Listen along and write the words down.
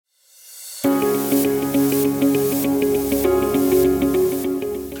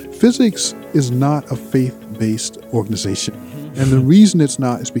physics is not a faith-based organization. And the reason it's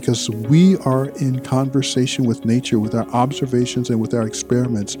not is because we are in conversation with nature, with our observations and with our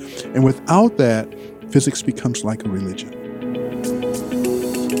experiments. And without that, physics becomes like a religion.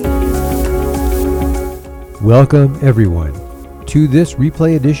 Welcome, everyone, to this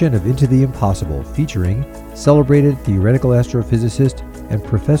replay edition of Into the Impossible, featuring celebrated theoretical astrophysicist and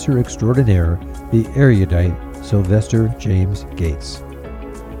professor extraordinaire, the erudite Sylvester James Gates.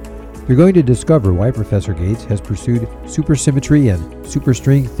 You're going to discover why Professor Gates has pursued supersymmetry and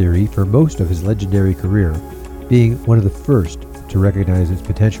superstring theory for most of his legendary career, being one of the first to recognize its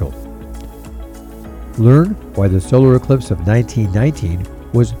potential. Learn why the solar eclipse of 1919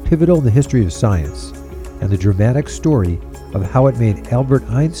 was pivotal in the history of science, and the dramatic story of how it made Albert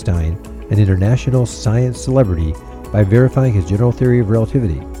Einstein an international science celebrity by verifying his general theory of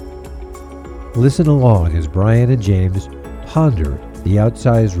relativity. Listen along as Brian and James ponder the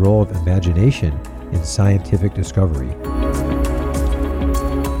outsized role of imagination in scientific discovery.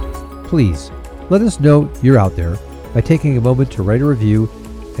 Please, let us know you're out there by taking a moment to write a review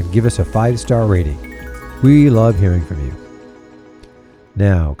and give us a 5-star rating. We love hearing from you.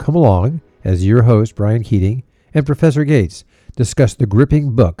 Now, come along as your host, Brian Keating, and Professor Gates discuss the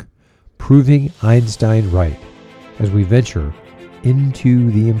gripping book, Proving Einstein Right, as we venture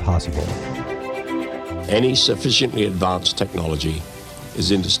into the impossible. Any sufficiently advanced technology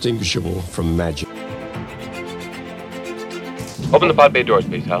is indistinguishable from magic. Open the pod bay doors,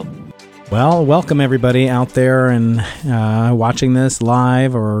 please, Hal. Well, welcome everybody out there and watching this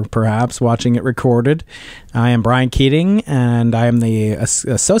live or perhaps watching it recorded. I am Brian Keating, and I am the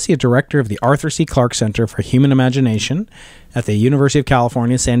Associate Director of the Arthur C. Clarke Center for Human Imagination at the University of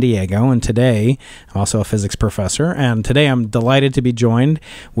California, San Diego. And today, I'm also a physics professor. And today I'm delighted to be joined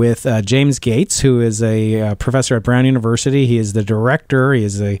with James Gates, who is a professor at Brown University. He is the director. He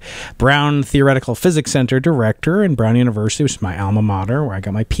is a Brown Theoretical Physics Center director in Brown University, which is my alma mater, where I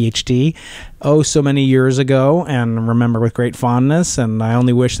got my PhD so many years ago, and remember with great fondness. And I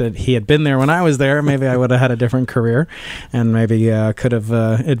only wish that he had been there when I was there. Maybe I would have had a different career, and maybe could have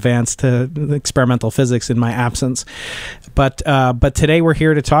advanced to experimental physics in my absence. But today we're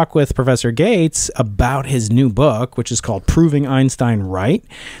here to talk with Professor Gates about his new book, which is called Proving Einstein Right,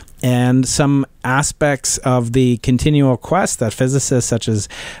 and some aspects of the continual quest that physicists such as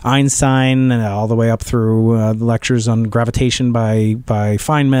Einstein, all the way up through lectures on gravitation by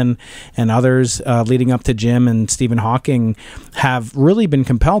Feynman and others leading up to Jim and Stephen Hawking, have really been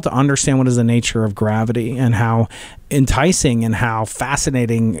compelled to understand what is the nature of gravity and how enticing and how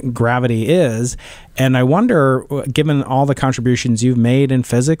fascinating gravity is. And I wonder, given all the contributions you've made in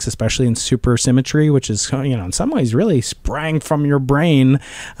physics, especially in supersymmetry, which is, in some ways really sprang from your brain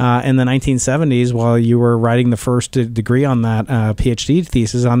in the 1970s while you were writing the first degree on that PhD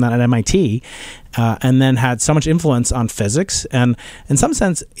thesis on that at MIT, and then had so much influence on physics. And in some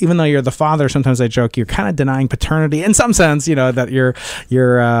sense, even though you're the father, sometimes I joke you're kind of denying paternity in some sense, that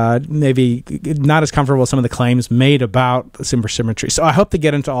you're maybe not as comfortable with some of the claims made about supersymmetry. So I hope to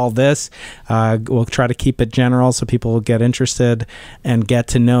get into all this. We'll try to keep it general so people will get interested and get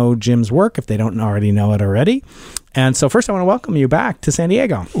to know Jim's work if they don't already know it already. And so first I want to welcome you back to San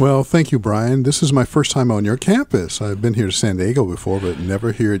Diego. Well, thank you, Brian. This is my first time on your campus. I've been here to San Diego before, but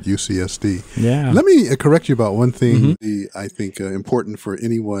never here at UCSD. Yeah. Let me correct you about one thing I think important for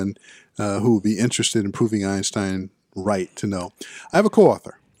anyone who will be interested in proving Einstein right to know. I have a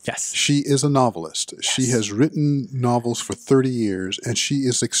co-author. Yes. She is a novelist. Yes. She has written novels for 30 years, and she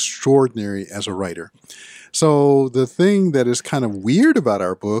is extraordinary as a writer. So the thing that is kind of weird about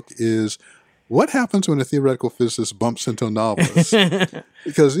our book is, what happens when a theoretical physicist bumps into a novelist?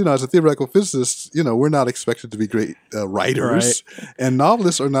 Because, as a theoretical physicist, we're not expected to be great writers, right, and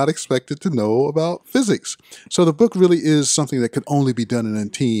novelists are not expected to know about physics. So the book really is something that could only be done in a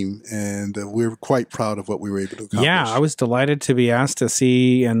team, and we're quite proud of what we were able to accomplish. Yeah, I was delighted to be asked to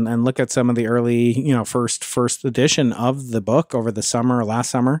see and look at some of the early, first edition of the book over the summer, last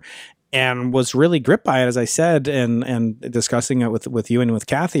summer. And was really gripped by it, as I said, and discussing it with you and with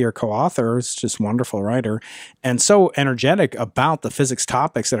Kathy, your co-author, who's just a wonderful writer, and so energetic about the physics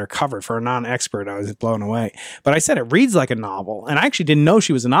topics that are covered. For a non-expert, I was blown away. But I said it reads like a novel, and I actually didn't know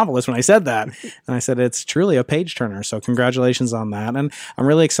she was a novelist when I said that. And I said it's truly a page-turner, so congratulations on that. And I'm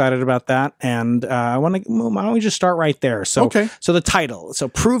really excited about that. And why don't we just start right there? So, okay. So the title,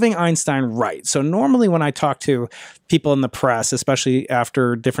 Proving Einstein Right. So normally when I talk to people in the press, especially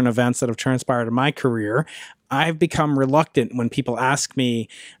after different events that have transpired in my career, I've become reluctant when people ask me,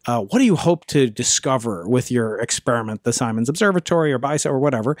 what do you hope to discover with your experiment, the Simons Observatory or BISO or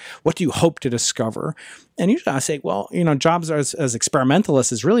whatever? What do you hope to discover? And usually I say, well, jobs as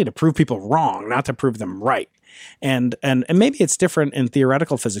experimentalists is really to prove people wrong, not to prove them right. And maybe it's different in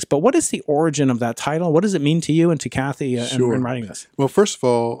theoretical physics, but what is the origin of that title? What does it mean to you and to Kathy in writing this? Well, first of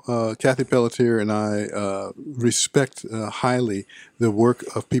all, Kathy Pelletier and I respect highly the work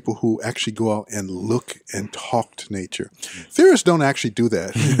of people who actually go out and look and talk to nature. Theorists don't actually do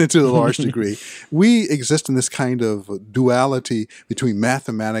that to a large degree. We exist in this kind of duality between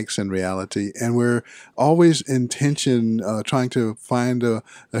mathematics and reality, and we're always in tension trying to find a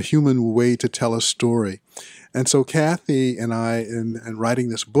human way to tell a story. And so Kathy and I, in writing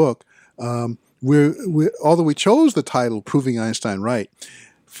this book, although we chose the title Proving Einstein Right,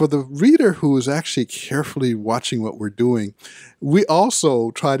 for the reader who is actually carefully watching what we're doing, we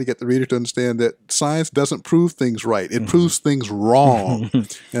also try to get the reader to understand that science doesn't prove things right. It proves things wrong.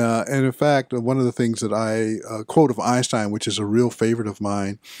 And in fact, one of the things that I quote of Einstein, which is a real favorite of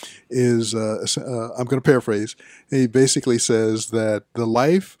mine, is, I'm going to paraphrase, he basically says that the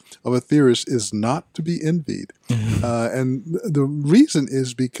life of a theorist is not to be envied. And the reason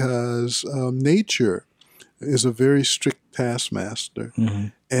is because nature is a very strict taskmaster.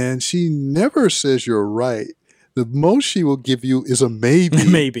 And she never says you're right. The most she will give you is a maybe.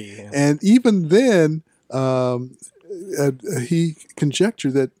 Maybe. Yeah. And even then, he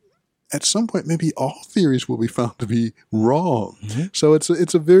conjectured that at some point, maybe all theories will be found to be wrong. So it's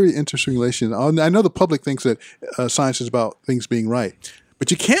a very interesting relation. I know the public thinks that science is about things being right,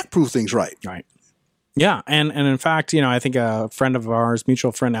 but you can't prove things right. Right. Yeah. And in fact, I think a friend of ours,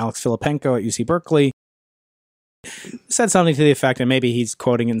 mutual friend Alex Filipenko at UC Berkeley, said something to the effect, and maybe he's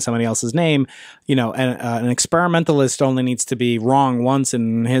quoting it in somebody else's name, an experimentalist only needs to be wrong once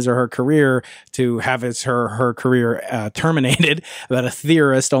in his or her career to have her career terminated, but a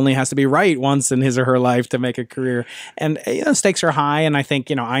theorist only has to be right once in his or her life to make a career. And, stakes are high, and I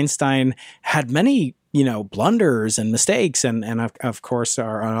think, Einstein had many blunders and mistakes, and of course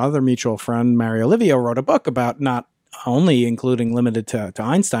our other mutual friend Mary Olivia wrote a book about not only including limited to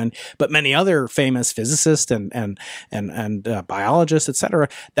Einstein, but many other famous physicists and biologists, et cetera,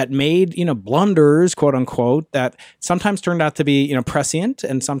 that made, blunders, quote unquote, that sometimes turned out to be, prescient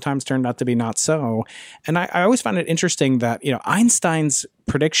and sometimes turned out to be not so. And I always find it interesting that, Einstein's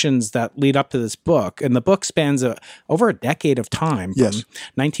predictions that lead up to this book, and the book spans over a decade of time, from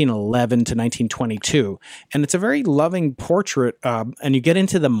 1911 to 1922, and it's a very loving portrait, and you get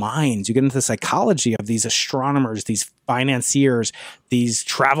into the minds, you get into the psychology of these astronomers, these financiers, these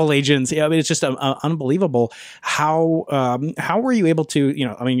travel agents. It's just unbelievable how were you able to,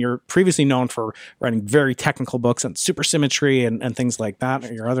 you're previously known for writing very technical books on supersymmetry and things like that,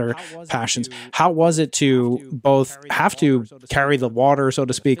 or your other passions. How was it to both have to carry the water, so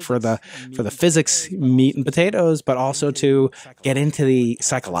to speak, for the physics meat and potatoes, but also to get into the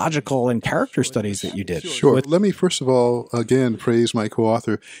psychological and character studies that you did? Sure. Let me first of all, again, praise my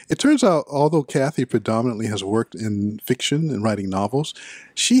co-author. It turns out, although Kathy predominantly has worked in fiction and writing novels,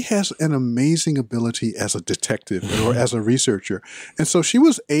 she has an amazing ability as a detective or as a researcher. And so she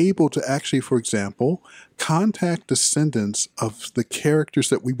was able to actually, for example, contact descendants of the characters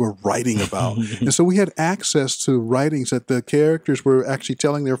that we were writing about. And so we had access to writings that the characters were actually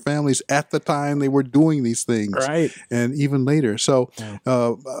telling their families at the time they were doing these things. Right. And even later. So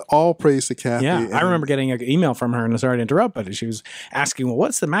all praise to Kathy. Yeah, I remember getting an email from her, and sorry to interrupt, but she was asking, well,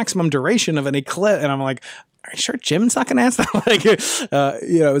 what's the maximum duration of an eclipse? And I'm like, are you sure Jim's not going to ask that?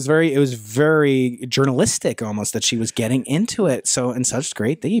 It was very journalistic almost that she was getting into it. So in such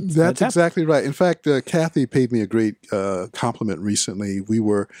great deep. That's exactly right. In fact, Kathy paid me a great compliment recently. We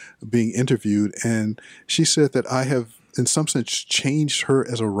were being interviewed, and she said that I have, in some sense, changed her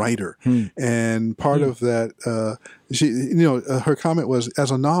as a writer. And part of that, her comment was, as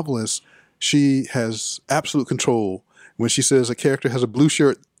a novelist, she has absolute control. When she says a character has a blue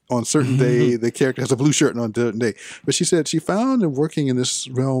shirt on a certain day, the character has a blue shirt on a certain day. But she said she found, in working in this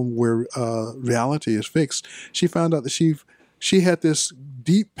realm where reality is fixed, she found out that she had this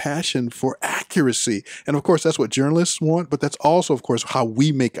deep passion for accuracy. And of course, that's what journalists want, but that's also, of course, how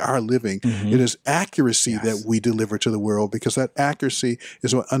we make our living. It is accuracy that we deliver to the world, because that accuracy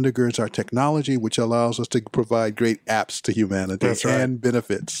is what undergirds our technology, which allows us to provide great apps to humanity and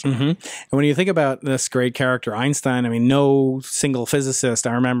benefits. And when you think about this great character, Einstein, no single physicist.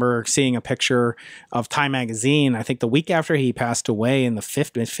 I remember seeing a picture of Time magazine, I think the week after he passed away in the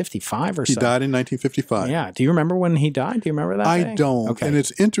 55 or so. He died in 1955. Yeah. Do you remember when he died? Do you remember that I day? don't. Okay. And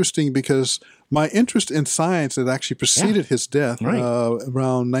it's interesting because my interest in science had actually preceded his death. Right.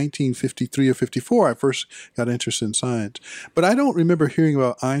 Around 1953 or 54, I first got interested in science. But I don't remember hearing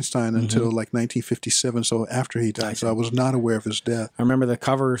about Einstein until like 1957, so after he died. So I was not aware of his death. I remember the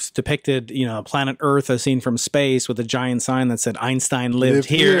covers depicted, planet Earth as seen from space with a giant sign that said Einstein lived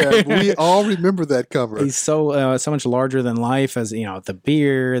here. We all remember that cover. He's so much larger than life, as the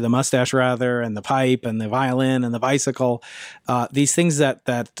beard, the mustache rather, and the pipe, and the violin, and the bicycle. These things that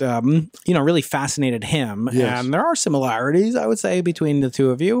really fascinated him. Yes. And there are similarities, I would say, between the two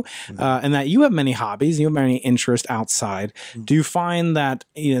of you, and that you have many hobbies, you have many interests outside. Do you find that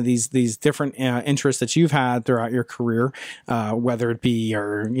these different interests that you've had throughout your career, whether it be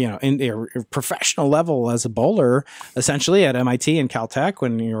in your professional level as a bowler, essentially at MIT and Caltech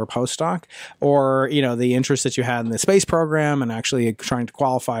when you were a postdoc, or the interest that you had in the space program and actually trying to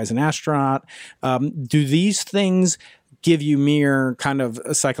qualify as an astronaut, do these things give you mere kind of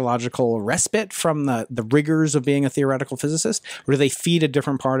a psychological respite from the rigors of being a theoretical physicist, or do they feed a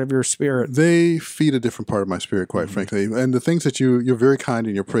different part of your spirit? They feed a different part of my spirit, quite frankly. And the things that you're very kind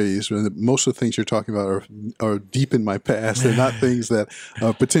in your praise, most of the things you're talking about are deep in my past. They're not things that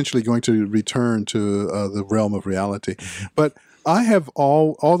are potentially going to return to the realm of reality. But I have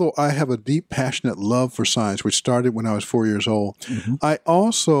although I have a deep, passionate love for science, which started when I was 4 years old, I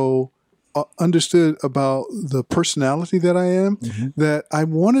also understood about the personality that I am, that I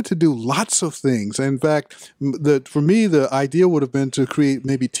wanted to do lots of things. In fact, for me, the idea would have been to create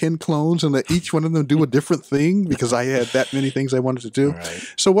maybe 10 clones and let each one of them do a different thing because I had that many things I wanted to do.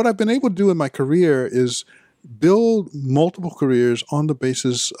 Right. So what I've been able to do in my career is build multiple careers on the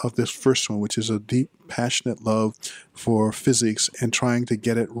basis of this first one, which is a deep, passionate love for physics and trying to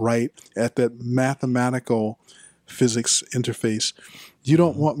get it right at that mathematical physics interface. You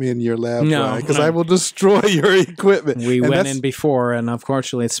don't want me in your lab, because I will destroy your equipment. We went in before, and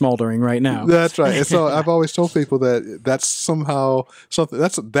unfortunately, it's smoldering right now. That's right. And so I've always told people that that's somehow something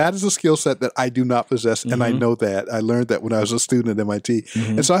that is a skill set that I do not possess, and I know that. I learned that when I was a student at MIT,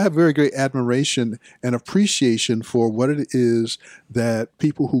 and so I have very great admiration and appreciation for what it is that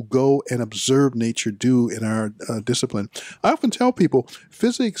people who go and observe nature do in our discipline. I often tell people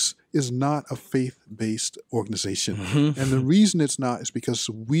physics is not a faith-based organization. And the reason it's not is because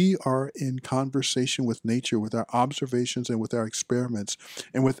we are in conversation with nature, with our observations and with our experiments.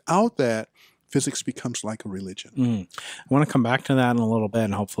 And without that, physics becomes like a religion. I want to come back to that in a little bit,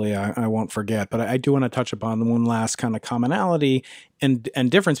 and hopefully I won't forget. But I do want to touch upon one last kind of commonality and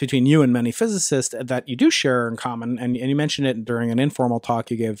difference between you and many physicists that you do share in common. And you mentioned it during an informal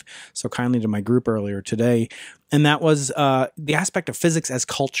talk you gave so kindly to my group earlier today. And that was the aspect of physics as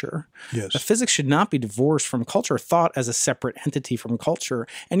culture. Yes. Physics should not be divorced from culture, thought as a separate entity from culture.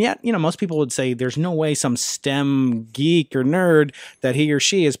 And yet, most people would say there's no way some STEM geek or nerd that he or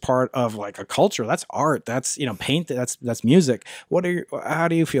she is part of like a culture. That's art. That's paint. That's music. How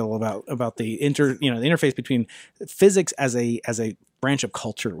do you feel about the interface between physics as a branch of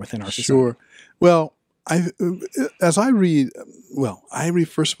culture within our society? Sure. Well, first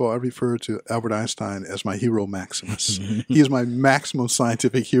of all, I refer to Albert Einstein as my hero Maximus. He is my maximum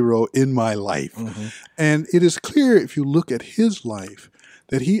scientific hero in my life. And it is clear if you look at his life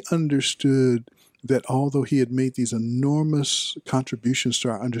that he understood that although he had made these enormous contributions to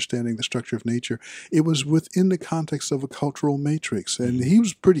our understanding the structure of nature, it was within the context of a cultural matrix. And he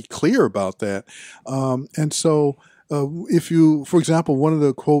was pretty clear about that. And so for example, one of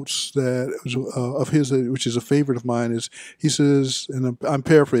the quotes of his, which is a favorite of mine, is he says, and I'm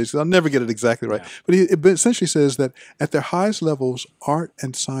paraphrasing, I'll never get it exactly right, but he essentially says that at their highest levels, art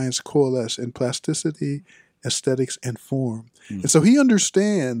and science coalesce in plasticity, aesthetics, and form. And so he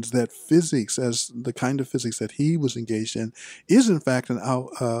understands that physics, as the kind of physics that he was engaged in, is in fact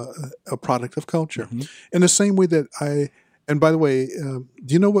a product of culture. In the same way that and by the way,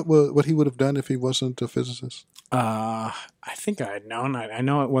 do you know what he would have done if he wasn't a physicist? I think I'd known. I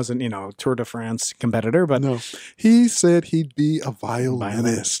know it wasn't, Tour de France competitor, but no, he said he'd be a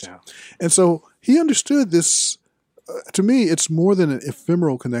violinist. And so he understood this. To me, it's more than an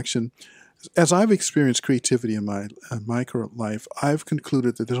ephemeral connection. As I've experienced creativity in my current life, I've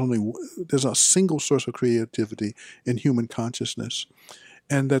concluded that there's a single source of creativity in human consciousness,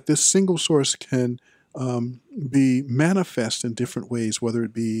 and that this single source can be manifest in different ways, whether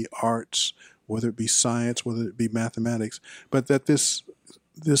it be arts, whether it be science, whether it be mathematics, but that this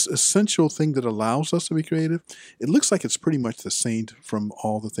essential thing that allows us to be creative, it looks like it's pretty much the same from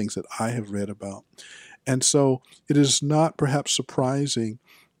all the things that I have read about. And so it is not perhaps surprising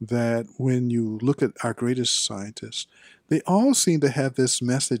that when you look at our greatest scientists, they all seem to have this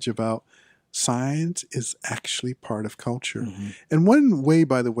message about science is actually part of culture. And one way,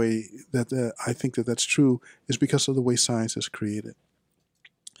 by the way, that I think that that's true is because of the way science is created.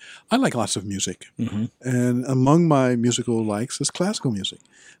 I like lots of music, and among my musical likes is classical music.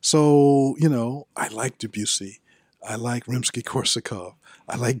 So, I like Debussy. I like Rimsky-Korsakov.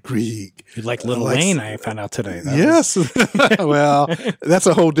 I like Grieg. You like Lil Wayne, I found out today. Yes. Well, that's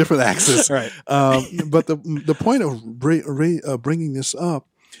a whole different axis. Right. But the point of bringing this up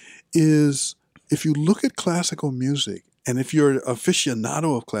is if you look at classical music, and if you're an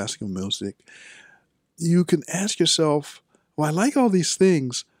aficionado of classical music, you can ask yourself, well, I like all these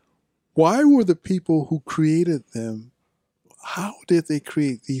things. Why were the people who created them, how did they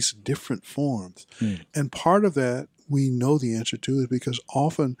create these different forms? And part of that we know the answer to is because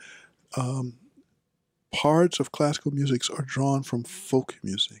often parts of classical music are drawn from folk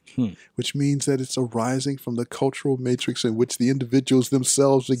music, which means that it's arising from the cultural matrix in which the individuals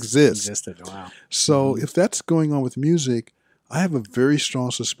themselves Existed. Wow. So if that's going on with music, I have a very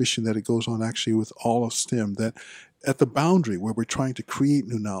strong suspicion that it goes on actually with all of STEM, that at the boundary where we're trying to create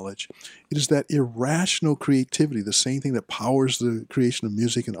new knowledge, it is that irrational creativity, the same thing that powers the creation of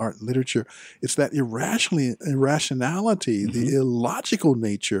music and art and literature. It's that irrationality, the illogical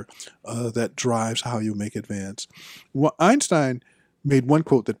nature that drives how you make advance. Well, Einstein made one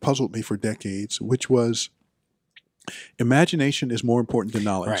quote that puzzled me for decades, which was, imagination is more important than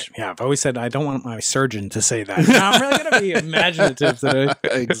knowledge. Right. Yeah. I've always said I don't want my surgeon to say that. No, I'm really going to be imaginative today.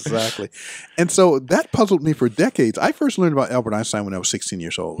 Exactly. And so that puzzled me for decades. I first learned about Albert Einstein when I was 16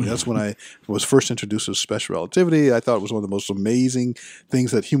 years old. That's when I was first introduced to special relativity. I thought it was one of the most amazing things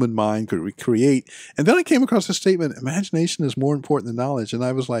that human mind could recreate. And then I came across the statement, imagination is more important than knowledge. And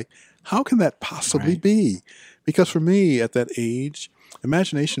I was like, how can that possibly be? Because for me at that age,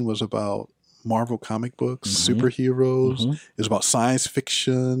 imagination was about Marvel comic books, superheroes. It was about science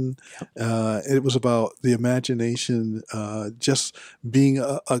fiction. It was about the imagination just being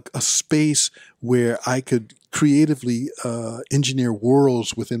a space where I could creatively engineer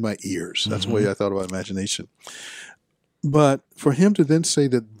worlds within my ears. That's the way I thought about imagination. But for him to then say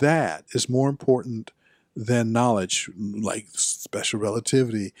that that is more important than knowledge, like special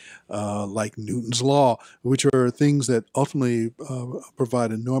relativity, like Newton's law, which are things that ultimately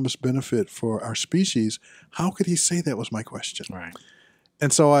provide enormous benefit for our species. How could he say that was my question? Right.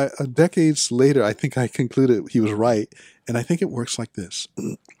 And so decades later, I think I concluded he was right. And I think it works like this.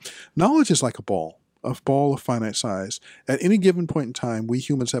 Knowledge is like a ball of finite size. At any given point in time, we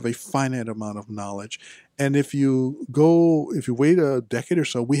humans have a finite amount of knowledge. And if you wait a decade or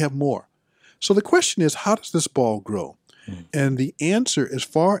so, we have more. So the question is, how does this ball grow? And the answer, as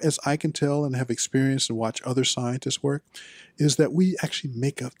far as I can tell and have experienced and watch other scientists work, is that we actually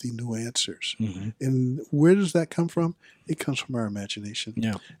make up the new answers. And where does that come from? It comes from our imagination.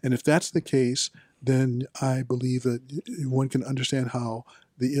 Yeah. And if that's the case, then I believe that one can understand how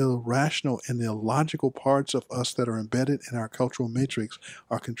the irrational and the illogical parts of us that are embedded in our cultural matrix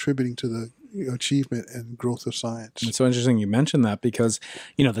are contributing to the achievement and growth of science. It's so interesting you mentioned that because,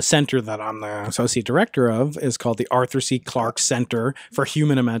 the center that I'm the associate director of is called the Arthur C. Clarke Center for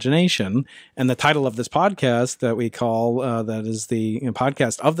Human Imagination. And the title of this podcast that we call, that is the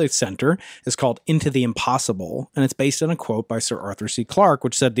podcast of the center, is called Into the Impossible. And it's based on a quote by Sir Arthur C. Clarke,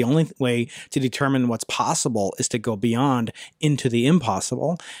 which said the only way to determine what's possible is to go beyond into the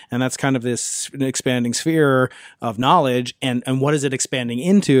impossible. And that's kind of this expanding sphere of knowledge. And what is it expanding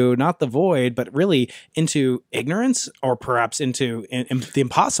into? Not the void, but really into ignorance, or perhaps into the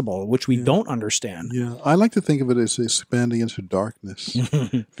impossible, which we don't understand. Yeah, I like to think of it as expanding into darkness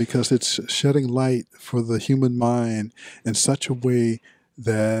because it's shedding light for the human mind in such a way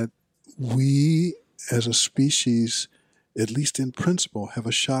that we as a species, at least in principle, have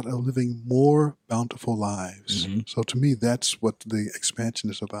a shot of living more bountiful lives. So to me, that's what the expansion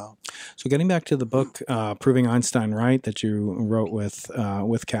is about. So getting back to the book, Proving Einstein Right, that you wrote with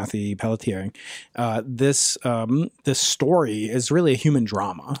Kathy Pelletier, this story is really a human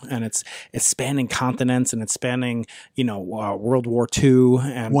drama, and it's spanning continents, and it's spanning World War II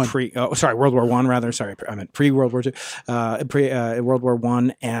and World War I rather. Sorry, I meant pre-World War II, World War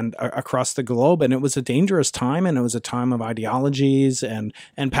I, and across the globe. And it was a dangerous time, and it was a time of ideologies and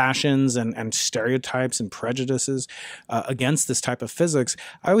passions and stereotypes stereotypes and prejudices against this type of physics,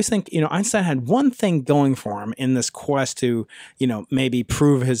 I always think, Einstein had one thing going for him in this quest to, maybe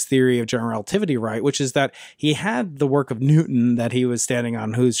prove his theory of general relativity right, which is that he had the work of Newton that he was standing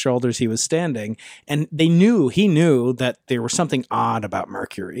on whose shoulders he was standing. And he knew that there was something odd about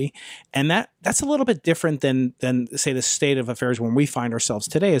Mercury. And that's a little bit different than say the state of affairs when we find ourselves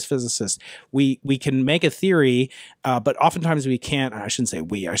today as physicists. We can make a theory, but oftentimes we can't. I shouldn't say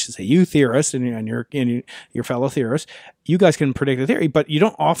we. I should say you theorists and your fellow theorists. You guys can predict a theory, but you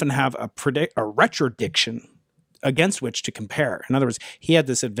don't often have a retrodiction against which to compare. In other words, he had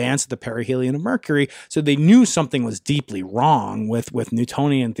this advance of the perihelion of Mercury, so they knew something was deeply wrong with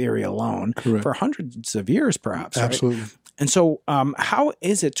Newtonian theory alone. Correct. For hundreds of years, perhaps. Absolutely. Right? And so how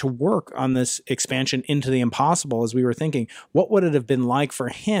is it to work on this expansion into the impossible, as we were thinking? What would it have been like for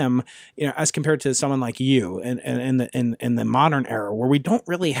him, as compared to someone like you in the modern era, where we don't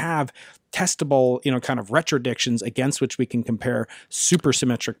really have testable, kind of retrodictions against which we can compare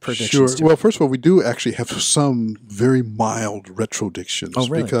supersymmetric predictions to? Well, first of all, we do actually have some very mild retrodictions. Oh,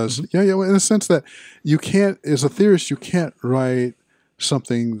 really? Because, well, in the sense that you can't, as a theorist, you can't write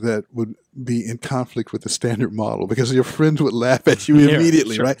something that would be in conflict with the standard model, because your friends would laugh at you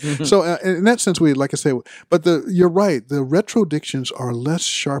immediately, sure. right? So in that sense, like I say, but you're right, the retrodictions are less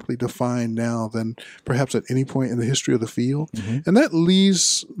sharply defined now than perhaps at any point in the history of the field. And that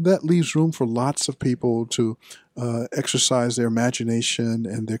leaves room for lots of people to exercise their imagination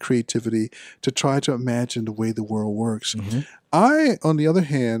and their creativity to try to imagine the way the world works. I, on the other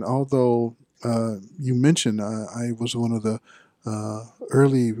hand, although you mentioned I was one of the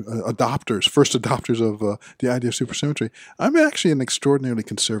early first adopters of the idea of supersymmetry, I'm actually an extraordinarily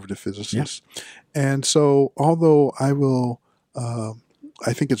conservative physicist. And so although I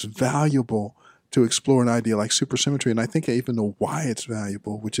think it's valuable to explore an idea like supersymmetry, and I think I even know why it's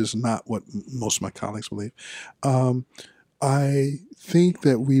valuable, which is not what most of my colleagues believe, I think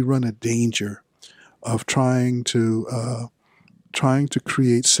that we run a danger of trying to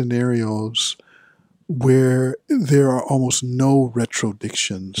create scenarios where there are almost no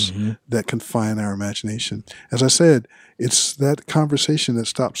retrodictions that confine our imagination. As I said, it's that conversation that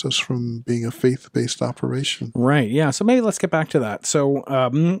stops us from being a faith-based operation. Right. Yeah. So maybe let's get back to that. So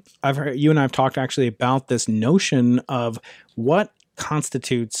I've heard you and I have talked actually about this notion of what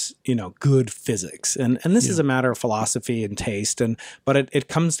constitutes, good physics. And this is a matter of philosophy and taste. But it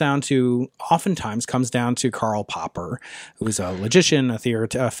oftentimes comes down to Karl Popper, who was a logician,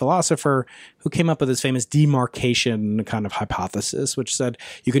 a philosopher, who came up with this famous demarcation kind of hypothesis, which said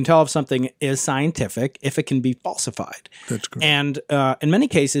you can tell if something is scientific if it can be falsified. That's correct. And in many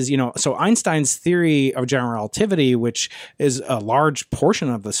cases, so Einstein's theory of general relativity, which is a large portion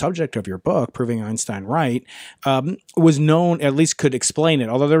of the subject of your book, Proving Einstein Right, was known, at least could explain it,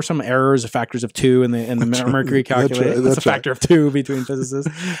 although there were some errors, factors of 2 in the Mercury calculator. That's a factor of 2 between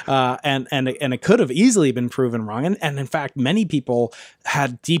physicists. And it could have easily been proven wrong. And in fact, many people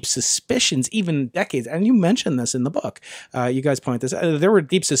had deep suspicions, even decades. And you mentioned this in the book. You guys point this. There were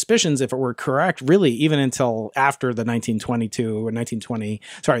deep suspicions, if it were correct, really, even until after the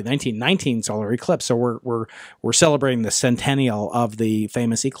 1919 solar eclipse. So we're celebrating the centennial of the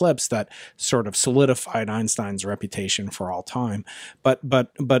famous eclipse that sort of solidified Einstein's reputation for all time.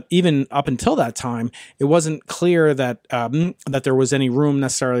 But even up until that time, it wasn't clear that there was any room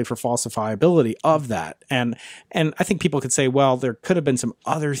necessarily for falsifiability of that. And I think people could say, well, there could have been some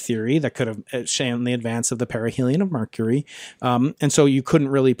other theory that could have shown the advance of the perihelion of Mercury, and so you couldn't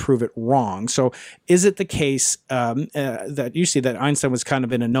really prove it wrong. So is it the case that you see that Einstein was kind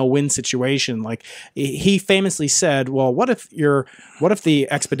of in a no-win situation? Like he famously said, well, what if the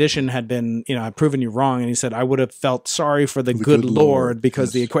expedition had been, had proven you wrong? And he said, I would have felt sorry for the good Lord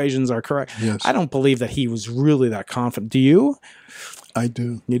because the equations are correct. Yes. I don't believe that he was really that confident. Do you? I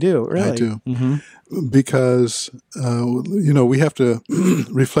do. You do, really? I do. Because, we have to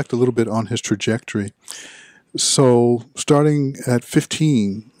reflect a little bit on his trajectory. So starting at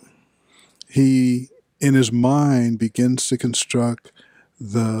 15, he, in his mind, begins to construct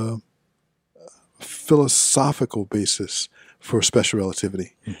the philosophical basis for special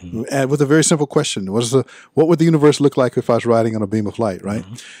relativity, and with a very simple question: what would the universe look like if I was riding on a beam of light? Right.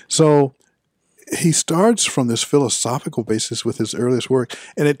 So he starts from this philosophical basis with his earliest work,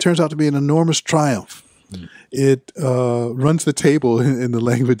 and it turns out to be an enormous triumph. It runs the table in the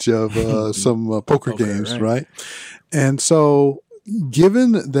language of some poker games, right? And so,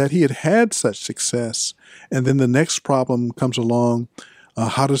 given that he had such success, and then the next problem comes along,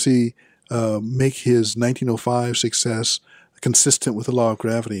 how does he make his 1905 success consistent with the law of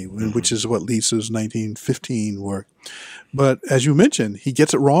gravity, which is what leads to his 1915 work. But as you mentioned, he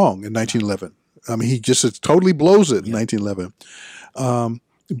gets it wrong in 1911. I mean, he just totally blows it in 1911.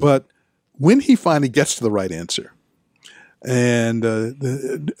 But when he finally gets to the right answer and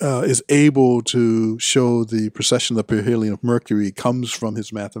is able to show the precession of the perihelion of Mercury comes from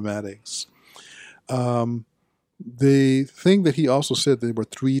his mathematics, the thing that he also said, there were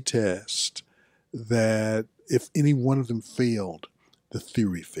 3 tests that if any one of them failed, the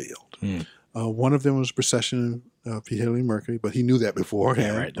theory failed. One of them was precession of perihelion Mercury, but he knew that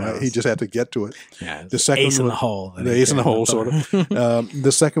beforehand. Yeah, right. He just had to get to it. Yeah, the second ace in one, the hole. The ace in the hole, sort of.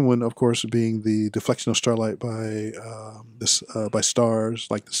 The second one, of course, being the deflection of starlight by stars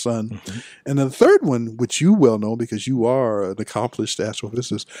like the sun. And the third one, which you well know because you are an accomplished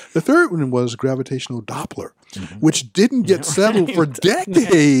astrophysicist, the third one was gravitational Doppler, which didn't get settled for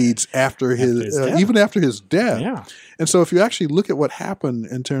decades after his even after his death. Yeah. And so if you actually look at what happened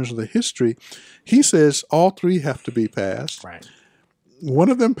in terms of the history, he says all 3 have to be passed. Right. One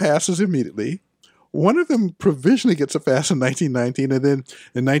of them passes immediately. One of them provisionally gets a pass in 1919, and then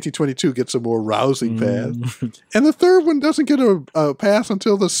in 1922 gets a more rousing pass. And the third one doesn't get a pass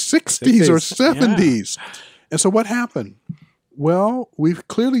until the 60s or 70s. Yeah. And so what happened? Well, we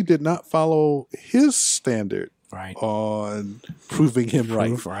clearly did not follow his standard on proving him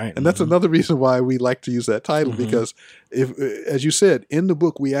right. And that's another reason why we like to use that title, because if, as you said, in the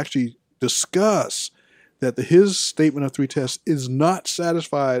book, we actually discuss that his statement of 3 tests is not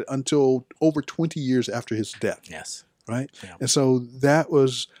satisfied until over 20 years after his death. Yes. Right? Yeah. And so that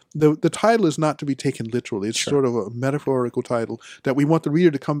was, the title is not to be taken literally. It's sort of a metaphorical title that we want the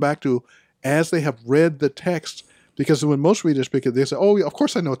reader to come back to as they have read the text. Because when most readers pick it, they say, oh, of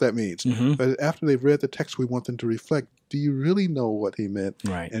course I know what that means. But after they've read the text, we want them to reflect, do you really know what he meant?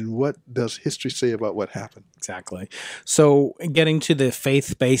 Right. And what does history say about what happened? Exactly. So getting to the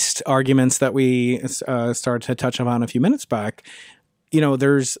faith-based arguments that we started to touch on a few minutes back,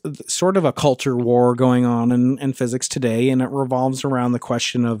 there's sort of a culture war going on in physics today, and it revolves around the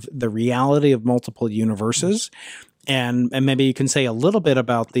question of the reality of multiple universes. And maybe you can say a little bit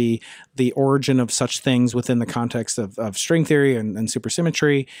about the origin of such things within the context of string theory and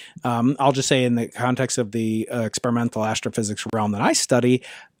supersymmetry. I'll just say in the context of the experimental astrophysics realm that I study,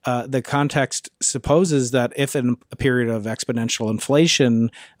 the context supposes that if in a period of exponential inflation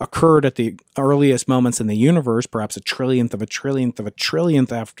occurred at the earliest moments in the universe, perhaps a trillionth of a trillionth of a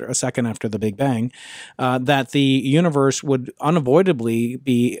trillionth after a second after the Big Bang, that the universe would unavoidably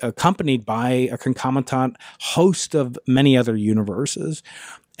be accompanied by a concomitant host of many other universes.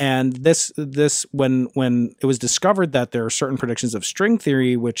 And this when it was discovered that there are certain predictions of string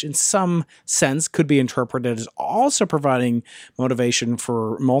theory, which in some sense could be interpreted as also providing motivation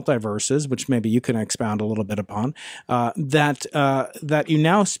for multiverses, which maybe you can expound a little bit upon, that you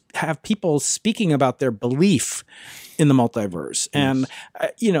now have people speaking about their belief in the multiverse. And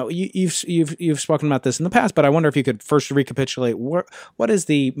you've spoken about this in the past, but I wonder if you could first recapitulate what is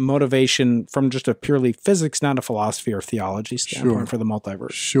the motivation from just a purely physics, not a philosophy or theology standpoint for the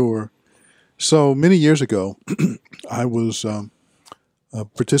multiverse? Sure. So many years ago, I was a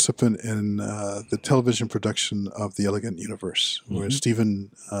participant in the television production of The Elegant Universe, where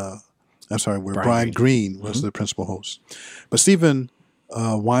Brian Greene was the principal host. But Steven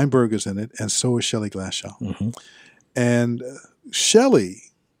Weinberg is in it, and so is Shelley Glashow. And Shelley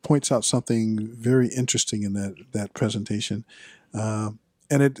points out something very interesting in that presentation. And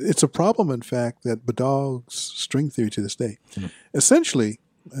it's a problem, in fact, that bedogs string theory to this day. Essentially,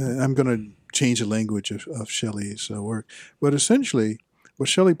 I'm going to change the language of Shelley's work, but essentially what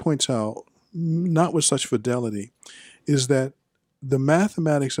Shelley points out, not with such fidelity, is that the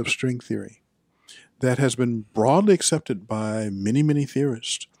mathematics of string theory that has been broadly accepted by many, many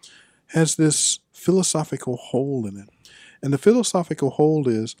theorists has this philosophical hole in it. And the philosophical hole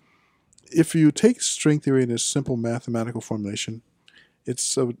is, if you take string theory in its simple mathematical formulation, it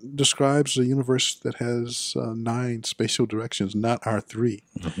describes a universe that has 9 spatial directions, not our 3.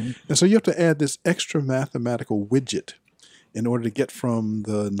 And so you have to add this extra mathematical widget in order to get from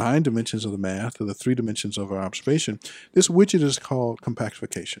the 9 dimensions of the math to the 3 dimensions of our observation. This widget is called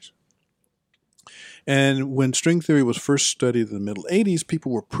compactification. And when string theory was first studied in the middle 80s,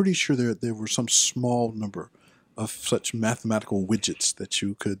 people were pretty sure there were some small number of such mathematical widgets that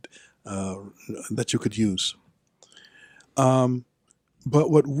you could use.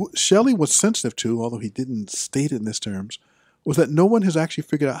 But what Shelley was sensitive to, although he didn't state it in these terms, was that no one has actually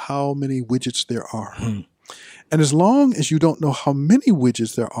figured out how many widgets there are. And as long as you don't know how many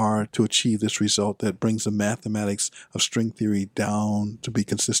widgets there are to achieve this result that brings the mathematics of string theory down to be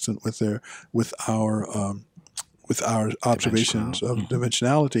consistent with our observations of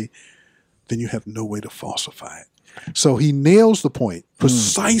dimensionality, then you have no way to falsify it. So he nails the point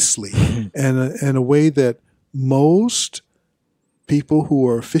precisely in a way that most people who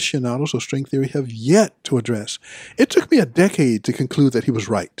are aficionados of string theory have yet to address. It took me a decade to conclude that he was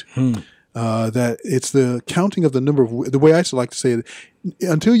right. That it's the counting of the number of, the way I like to say it,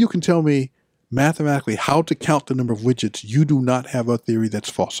 until you can tell me mathematically how to count the number of widgets, you do not have a theory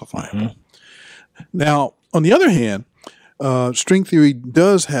that's falsifiable. Now, on the other hand, string theory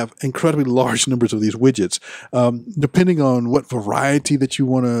does have incredibly large numbers of these widgets. Depending on what variety that you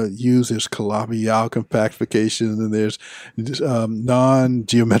want to use, there's Calabi-Yau compactification, and there's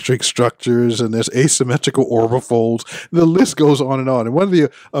non-geometric structures, and there's asymmetrical orbifolds. The list goes on. And one of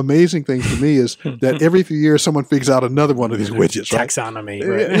the amazing things to me is that every few years someone figures out another one of these widgets. Right? Taxonomy.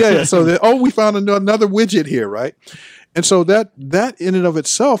 Right? Yeah. So we found another widget here, right? And so that in and of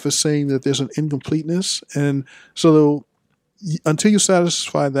itself is saying that there's an incompleteness. And so until you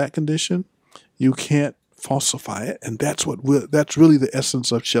satisfy that condition, you can't falsify it, and that's really the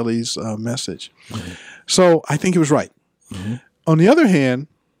essence of Shelley's message. So I think he was right. On the other hand,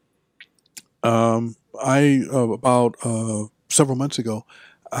 I about several months ago,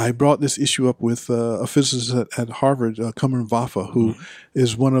 I brought this issue up with a physicist at Harvard, Kamer Vafa, who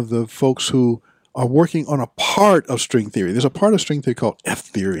is one of the folks who are working on a part of string theory. There's a part of string theory called F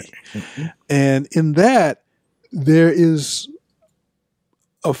theory, and in that there is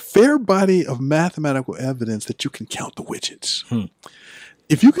a fair body of mathematical evidence that you can count the widgets.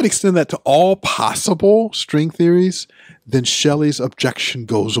 If you can extend that to all possible string theories, then Shelley's objection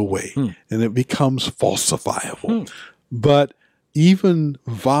goes away and it becomes falsifiable. But even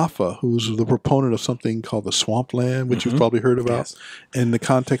Vafa, who's the proponent of something called the swampland, which you've probably heard about, in the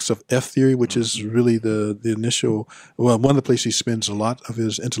context of F theory, which is really the initial, well, one of the places he spends a lot of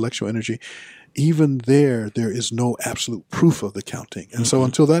his intellectual energy, even there is no absolute proof of the counting. And so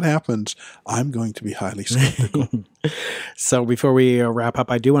until that happens, I'm going to be highly skeptical. So before we wrap up,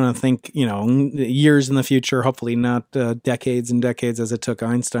 I do want to think, years in the future, hopefully not decades and decades as it took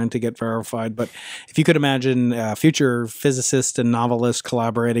Einstein to get verified. But if you could imagine future physicists and novelists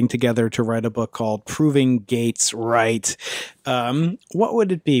collaborating together to write a book called Proving Gates Right, what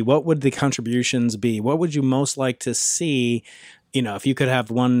would it be? What would the contributions be? What would you most like to see? If you could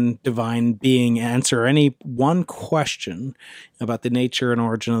have one divine being answer any one question about the nature and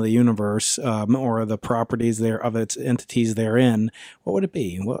origin of the universe, or the properties of its entities therein, what would it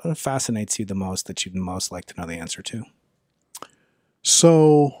be? What fascinates you the most that you'd most like to know the answer to?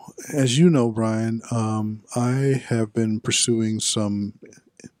 So, as you know, Brian, I have been pursuing some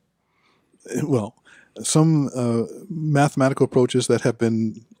mathematical approaches that have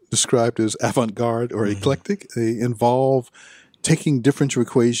been described as avant-garde or eclectic. They involve taking differential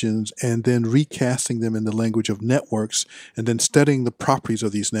equations and then recasting them in the language of networks and then studying the properties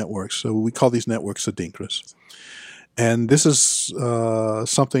of these networks. So we call these networks adinkras. And this is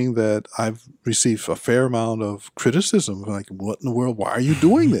something that I've received a fair amount of criticism, like, what in the world, why are you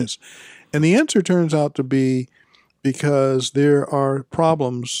doing this? And the answer turns out to be because there are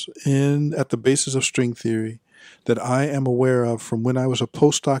problems at the basis of string theory that I am aware of from when I was a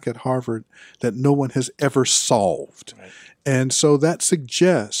postdoc at Harvard that no one has ever solved. Right. And so that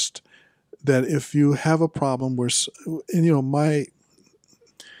suggests that if you have a problem where,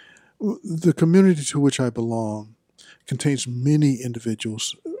 the community to which I belong contains many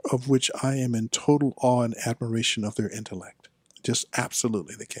individuals of which I am in total awe and admiration of their intellect. Just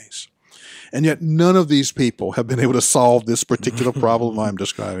absolutely the case. And yet none of these people have been able to solve this particular problem I'm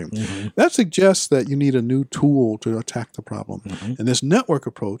describing. That suggests that you need a new tool to attack the problem. And this network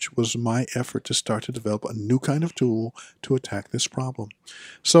approach was my effort to start to develop a new kind of tool to attack this problem.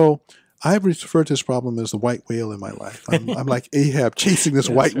 So I've referred to this problem as the white whale in my life. I'm like Ahab chasing this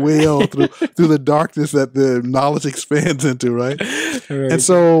white whale through the darkness that the knowledge expands into, right? And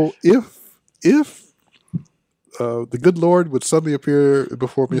so if the good Lord would suddenly appear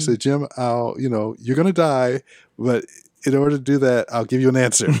before me and say, Jim, you're going to die, but in order to do that, I'll give you an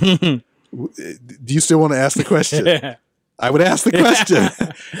answer. Do you still want to ask the question? I would ask the question.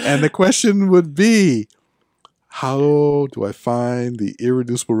 And the question would be, how do I find the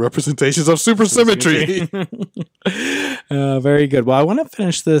irreducible representations of supersymmetry? Very good. Well, I want to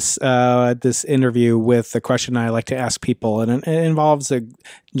finish this interview with a question I like to ask people, and it involves a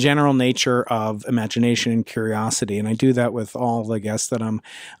general nature of imagination and curiosity. And I do that with all the guests that I'm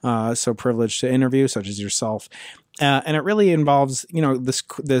so privileged to interview, such as yourself. And it really involves,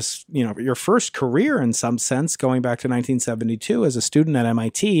 your first career in some sense, going back to 1972 as a student at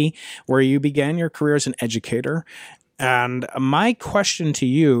MIT, where you began your career as an educator. And my question to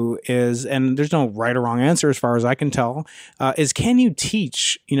you is, and there's no right or wrong answer as far as I can tell, is can you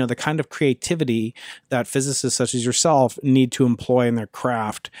teach, the kind of creativity that physicists such as yourself need to employ in their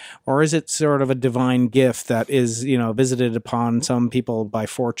craft? Or is it sort of a divine gift that is, visited upon some people by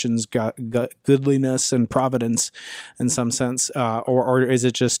fortune's goodliness and providence in some sense? Or is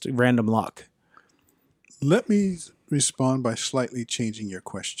it just random luck? Let me respond by slightly changing your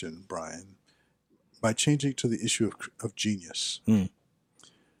question, Brian, by changing to the issue of genius.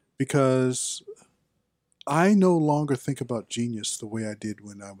 Because I no longer think about genius the way I did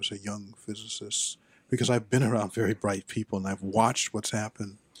when I was a young physicist, because I've been around very bright people and I've watched what's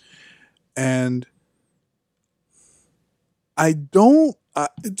happened. And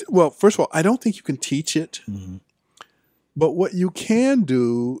first of all, I don't think you can teach it. Mm-hmm. But what you can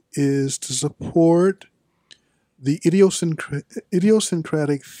do is to support the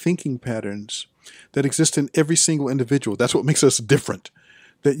idiosyncratic thinking patterns that exist in every single individual. That's what makes us different.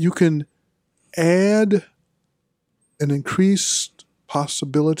 That you can add an increased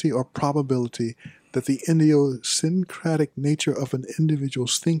possibility or probability that the idiosyncratic nature of an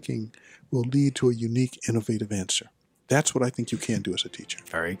individual's thinking will lead to a unique, innovative answer. That's what I think you can do as a teacher.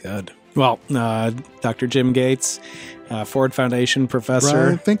 Very good. Well, Dr. Jim Gates, Ford Foundation professor.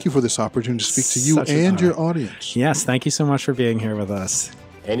 Brian, thank you for this opportunity to speak to you and your audience. Yes, thank you so much for being here with us.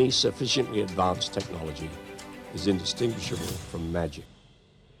 Any sufficiently advanced technology is indistinguishable from magic.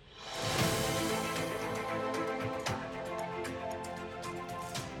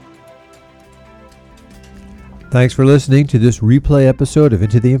 Thanks for listening to this replay episode of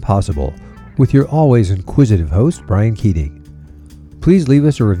Into the Impossible with your always inquisitive host, Brian Keating. Please leave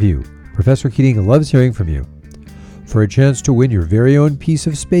us a review. Professor Keating loves hearing from you. For a chance to win your very own piece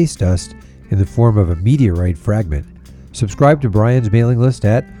of space dust in the form of a meteorite fragment, subscribe to Brian's mailing list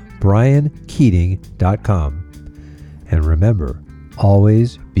at briankeating.com. And remember,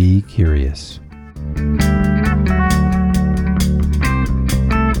 always be curious.